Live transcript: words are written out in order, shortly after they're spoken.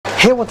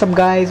Hey, what's up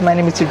guys, my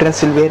name is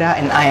Silvera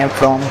and I am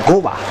from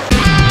Goa.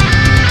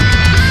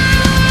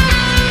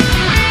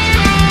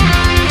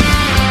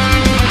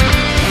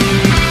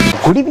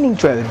 Good evening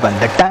to everyone.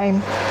 The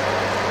time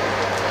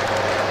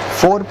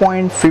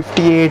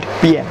 4:58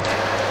 p.m.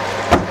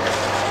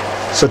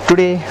 So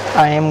today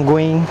I am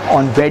going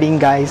on wedding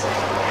guys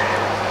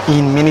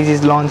in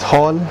Mini's Lawns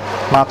Hall,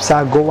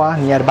 Mapsa, Goa,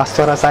 near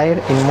Bastora side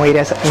in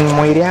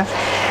Moiria.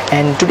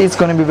 And today is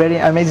going to be very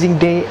amazing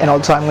day, and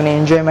also I'm going to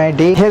enjoy my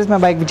day. Here's my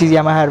bike, which is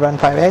Yamaha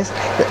 15S.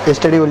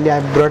 Yesterday only I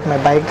brought my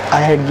bike.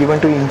 I had given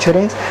to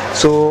insurance,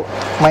 so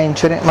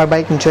my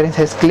bike insurance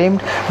has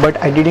claimed, but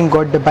I didn't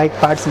got the bike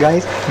parts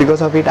guys.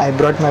 Because of it I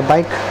brought my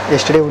bike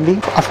yesterday only.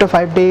 After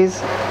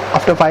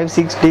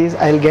 5-6 days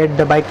I'll get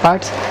the bike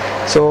parts.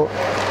 So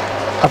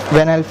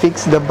when I'll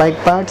fix the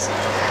bike parts,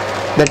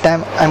 that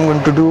time I'm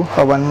going to do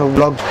a one more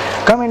vlog.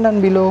 Comment down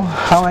below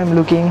how I'm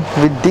looking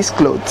with these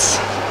clothes.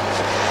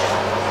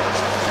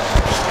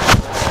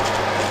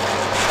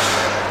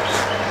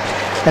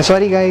 And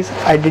sorry guys,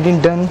 I didn't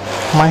done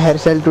my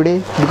hairstyle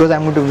today because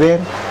I'm going to wear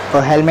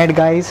a helmet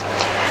guys,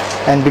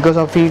 and because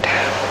of it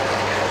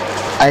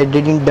I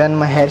didn't done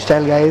my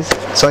hairstyle guys.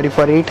 Sorry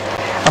for it.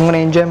 I'm going to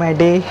enjoy my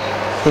day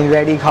in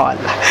wedding hall.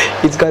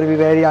 It's going to be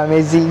very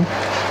amazing.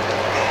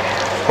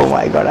 Oh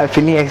my god, I'm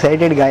feeling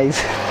excited guys.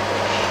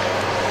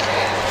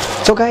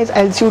 So guys,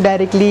 I'll see you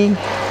directly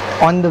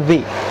on the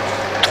way.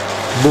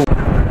 Boom.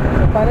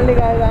 So finally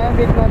guys, I am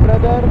with my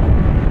brother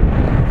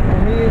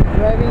and he is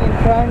driving in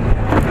front.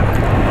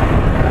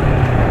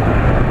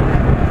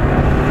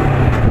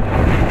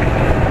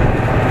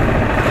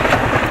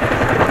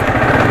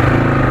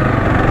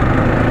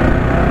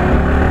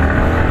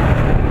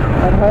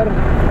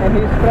 And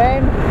his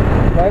friend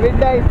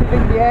Davinda is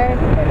sitting behind,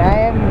 and I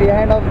am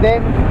behind of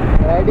them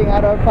riding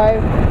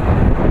R5.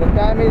 The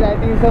time is, I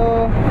think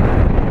so,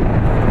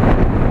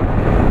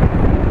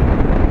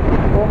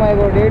 oh my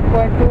god,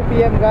 8:02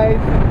 p.m. guys.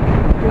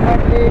 Too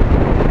much late.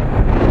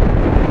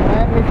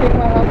 I am missing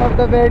my half of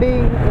the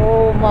wedding.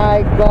 Oh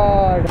my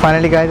god.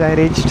 Finally guys, I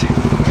reached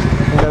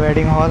in the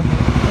wedding hall,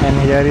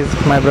 and here is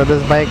my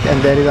brother's bike,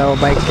 and there is our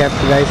bike kept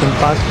guys in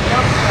park.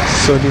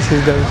 So this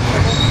is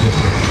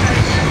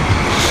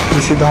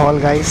the hall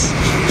guys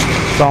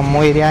from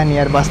Moiria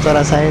near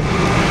Bastora side,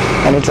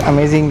 and it's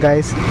amazing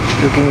guys,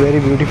 looking very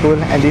beautiful.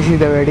 And this is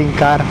the wedding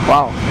car.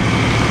 Wow.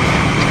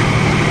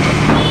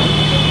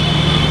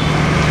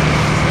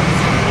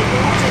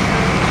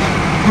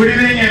 Good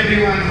evening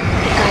everyone.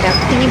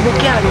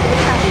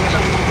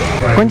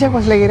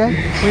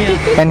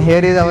 And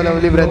here is our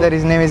lovely brother,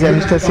 his name is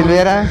Mr.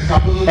 Silvera,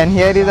 and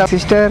here is our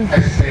sister,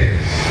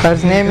 her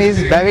name is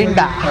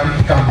Davinda,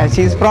 and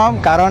she is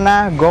from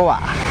Karona, Goa.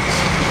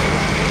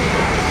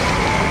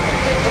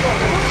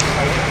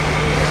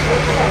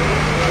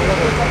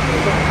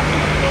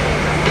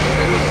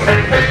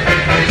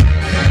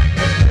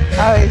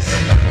 Nice.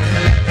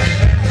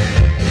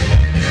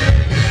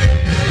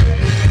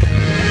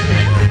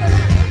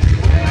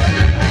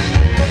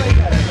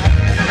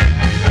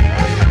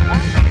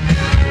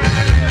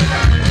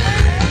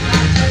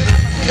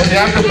 They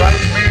have the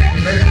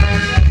bridesmaids,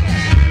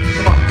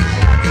 come on.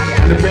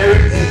 And the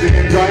parents, they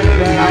can join us.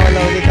 Our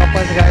lovely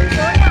couples guys.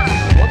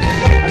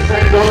 And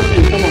friends, all of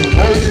you, come on.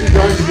 All of you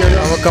join together.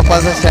 Our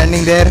couples are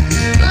standing there.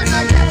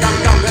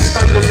 Come, let's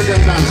start looking at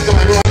them dance. Come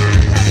on, everyone.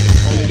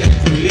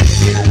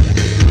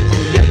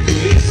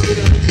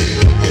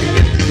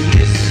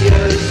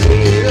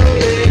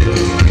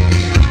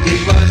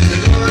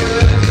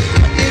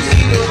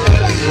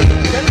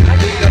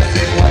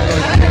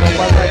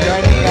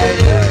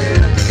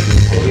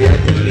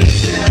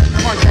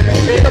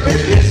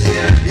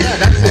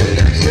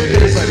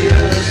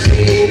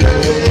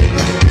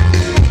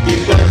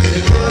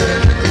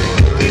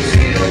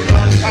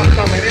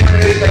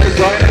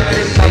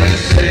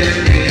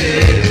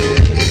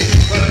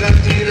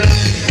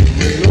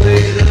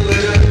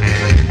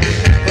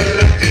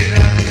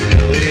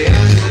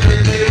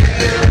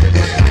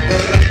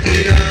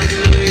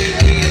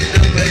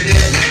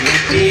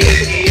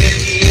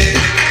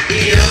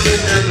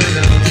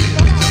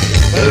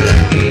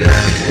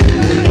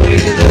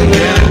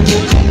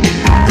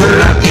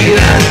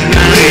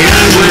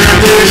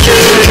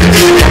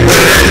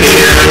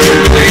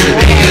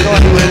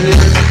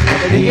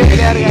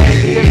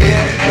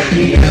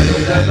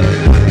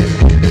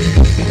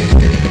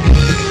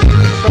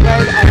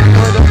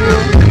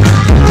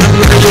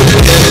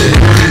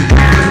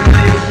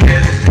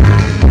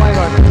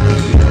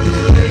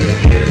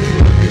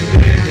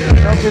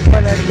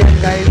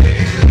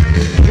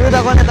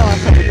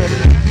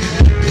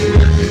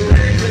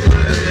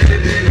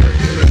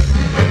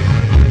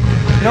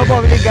 No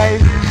public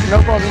guys,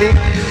 no public.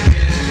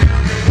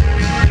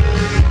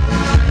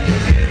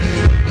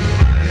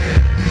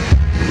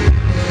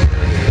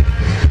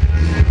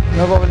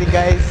 No public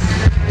guys.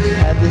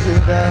 And this is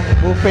the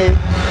buffet,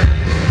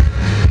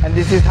 and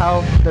this is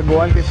how the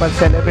Goan people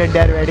celebrate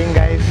their wedding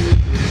guys.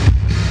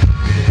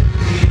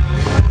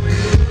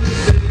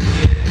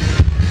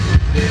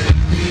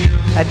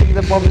 I think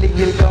the public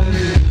will come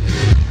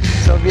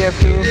so we have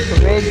to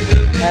wait.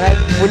 And I'm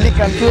fully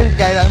confused,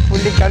 guys. I'm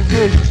fully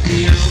confused.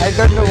 I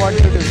don't know what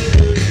to do.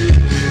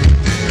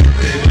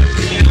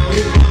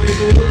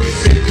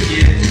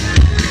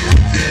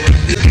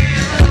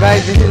 So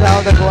guys, this is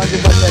how the Goan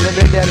people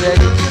celebrate their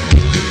wedding.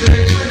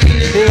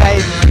 See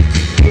guys.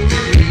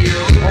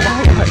 Oh my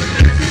god.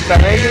 It's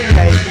amazing,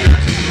 guys.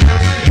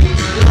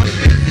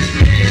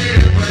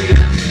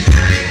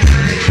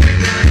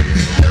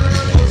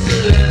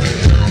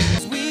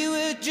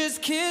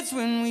 Kids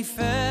when we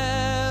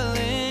fell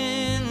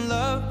in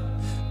love,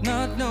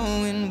 not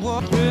knowing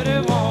what. Pretty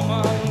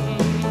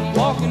woman,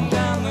 walking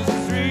down the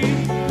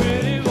street,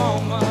 pretty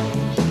woman,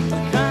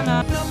 kind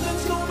of.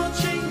 Nothing's gonna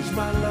change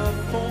my love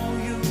for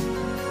you.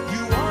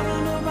 You ought to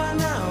know by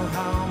now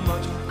how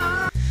much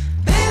I.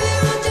 Baby,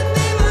 won't you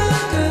be my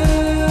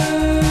girl?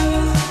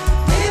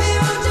 Baby,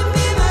 won't you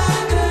be my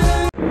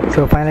girl?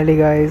 So finally,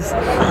 guys,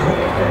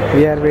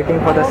 we are waiting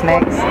for the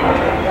snacks.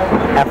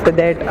 After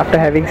that, after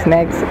having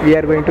snacks, we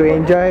are going to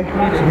enjoy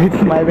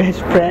with my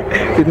best friend,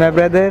 with my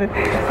brother,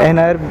 and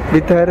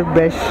with her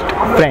best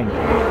friend.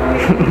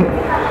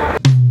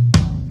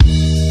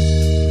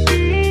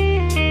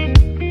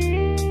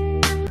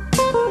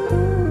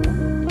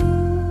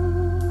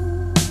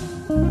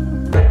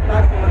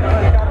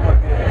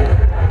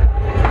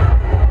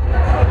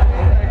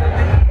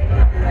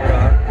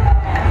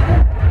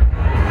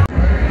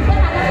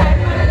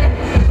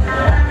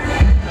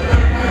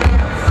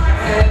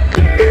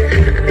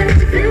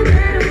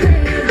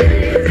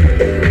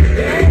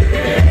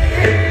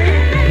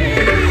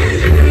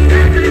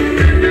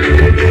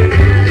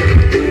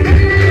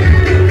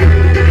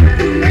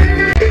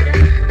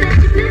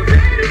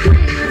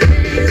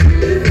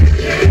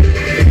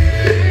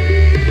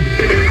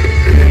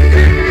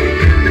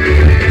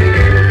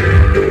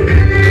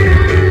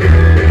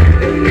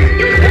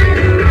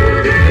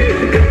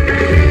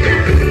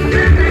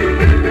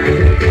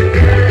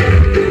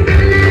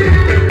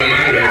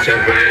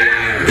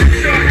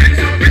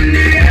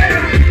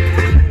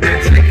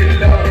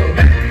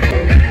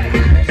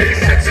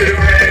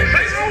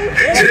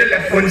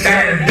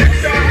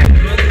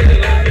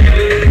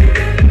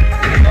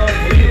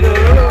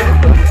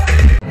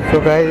 So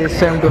guys, it's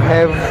time to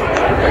have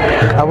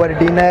our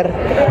dinner,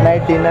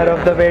 night dinner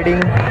of the wedding.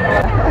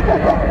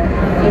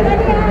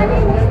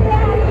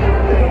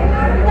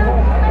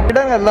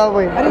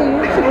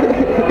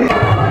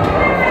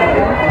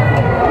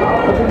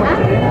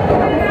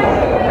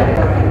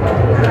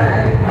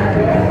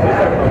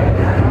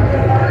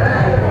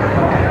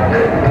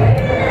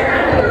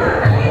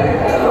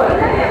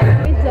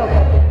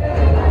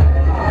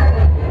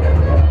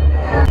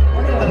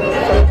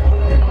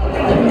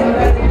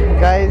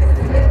 Guys,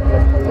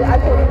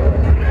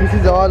 this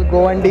is all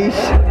Goan dish.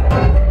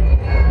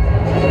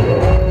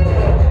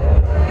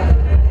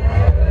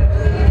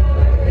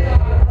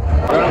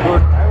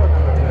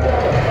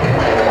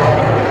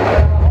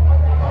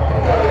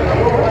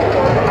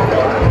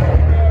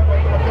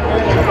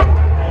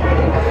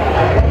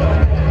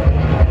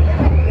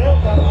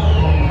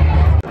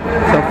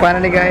 So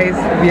finally, guys,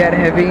 we are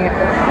having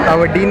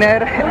our dinner.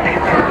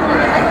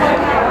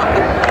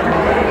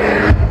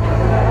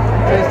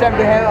 So it's time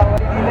to have our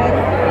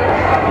dinner.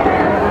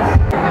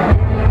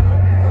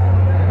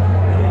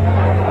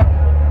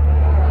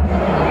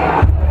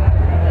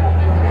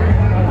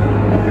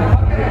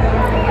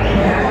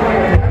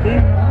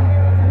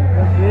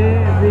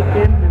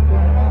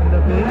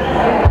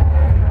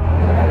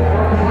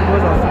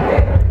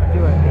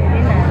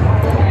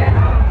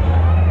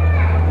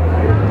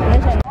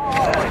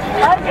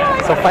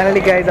 So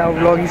finally, guys, our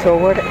vlog is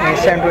over and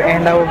it's time to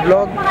end our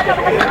vlog.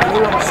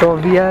 So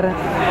we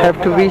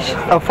have to wish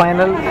a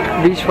final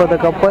wish for the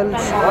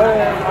couples,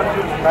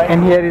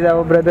 and here is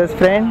our brother's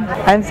friend.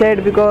 I'm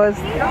sad because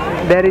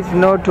there is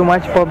no too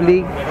much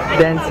public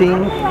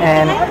dancing,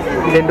 and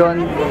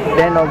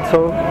then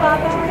also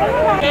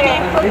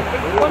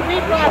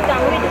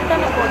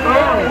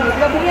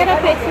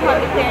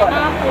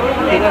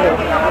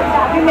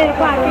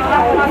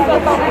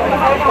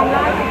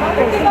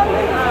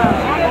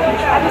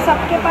अभी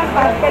सबके पास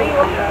बात करी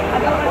हो अभी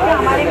मतलब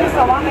हमारे में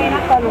 1.25 महीना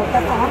कल होता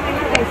है तो हम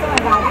मैंने कैसे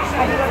मना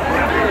शादी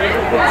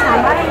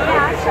हमारे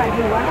यहाँ आज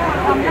शादी हुआ ना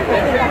हम लोग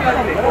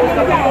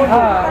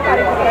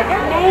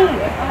नहीं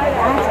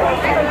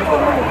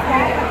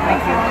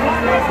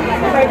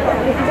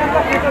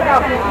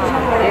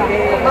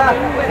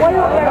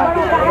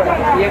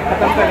ये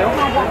खत्म करो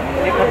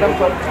ये खत्म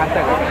कर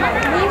खाता कर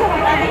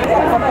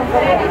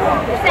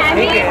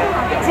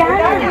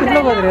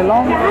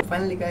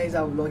Finally, guys,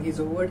 our vlog is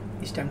over.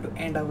 It's time to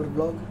end our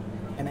vlog,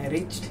 and I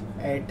reached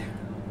at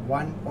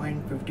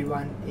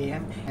 1:51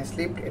 AM. I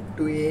slept at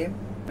 2 AM.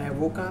 I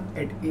woke up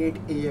at 8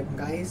 AM,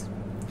 guys.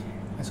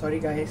 Sorry,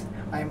 guys,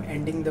 I'm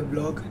ending the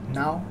vlog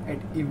now at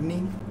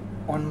evening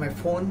on my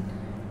phone.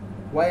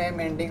 Why I'm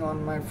ending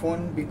on my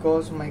phone?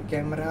 Because my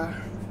camera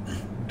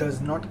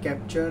does not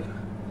capture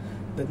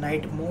the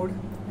night mode,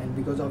 and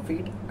because of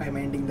it I'm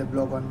ending the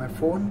vlog on my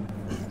phone.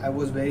 I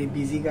was very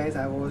busy, guys.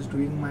 I was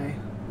doing my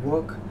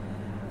work.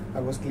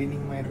 I was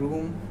cleaning my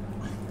room,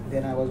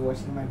 then I was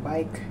washing my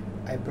bike.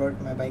 I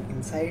brought my bike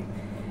inside.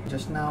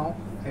 Just now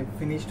I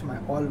finished my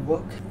all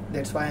work.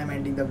 That's why I'm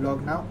ending the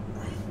vlog now.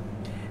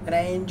 And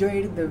I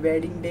enjoyed the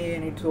wedding day,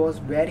 and it was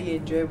very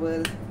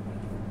enjoyable,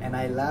 and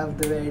I love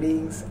the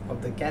weddings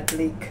of the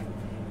Catholic,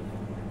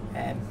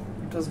 and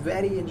it was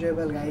very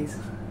enjoyable, guys.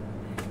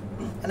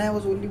 And I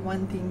was only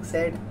one thing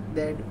said,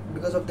 that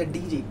because of the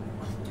DJ,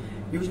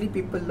 usually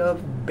people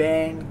love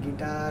band,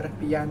 guitar,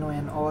 piano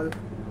and all.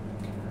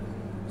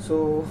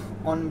 So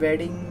on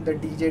wedding the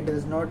DJ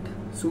does not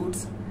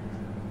suits.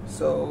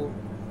 So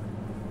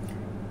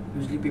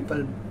usually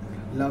people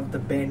love the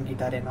band,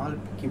 guitar and all,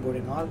 keyboard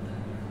and all.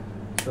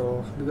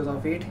 So because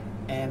of it.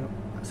 And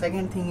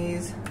second thing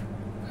is,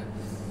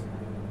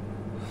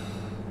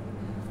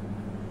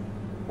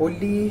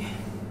 only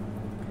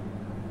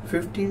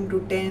 15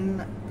 to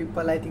 10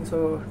 people, I think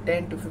so,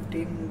 10 to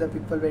 15 the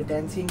people were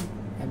dancing,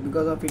 and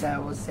because of it I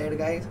was sad,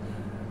 guys.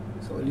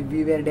 So only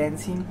we were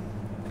dancing.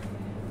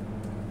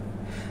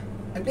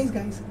 And please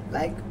guys,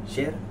 like,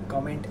 share,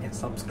 comment and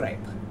subscribe,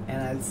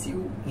 and I'll see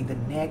you in the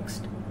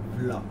next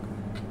vlog.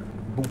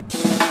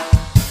 Boom.